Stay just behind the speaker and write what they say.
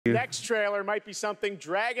Next trailer might be something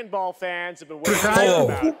Dragon Ball fans have been waiting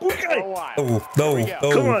about for a while. Oh, no.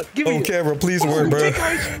 Come on, give me camera, please work, bro.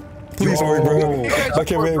 Please work, bro. My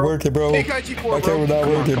camera ain't working, bro. My camera not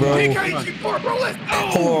working, bro.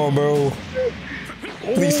 Hold on, bro.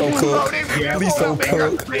 Please don't cook. Please don't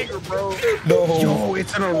cook. No. Yo,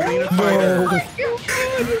 it's an arena fighter.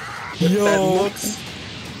 Yo.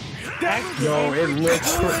 Yo, it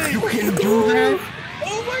looks. You can do that?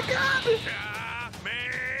 Oh my god!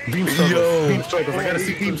 Beam struggles. Beam struggles. I gotta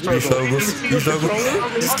see beam struggles. Beam struggles.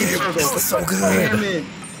 This game looks so good. Damn it.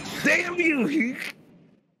 Damn you.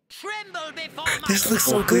 Tremble before This looks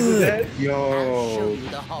so good. Yo.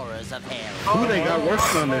 the horrors of hell. Who they got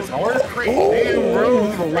working on this? Art? Damn,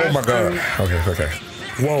 bro. Oh my god. Okay.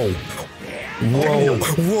 Whoa. Rolling,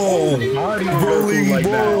 bro. Oh, bro, he's in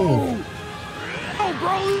here!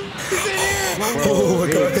 Oh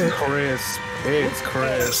my god. It's crisp. It's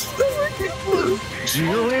crisp.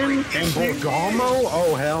 Jiren and Bergamo?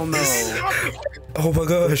 Oh, hell no. Oh my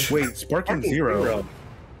gosh. Wait, Sparking Zero.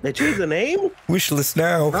 They changed the name? Wishlist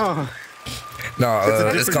now. Oh. No,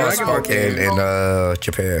 it's called Spark in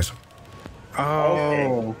Japan.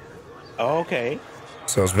 Oh. Okay.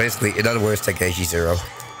 So it's basically, in other words, Takeshi Zero.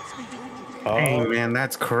 Hey, man,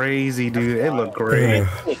 that's crazy, dude. It looked great.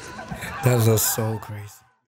 That looks so crazy.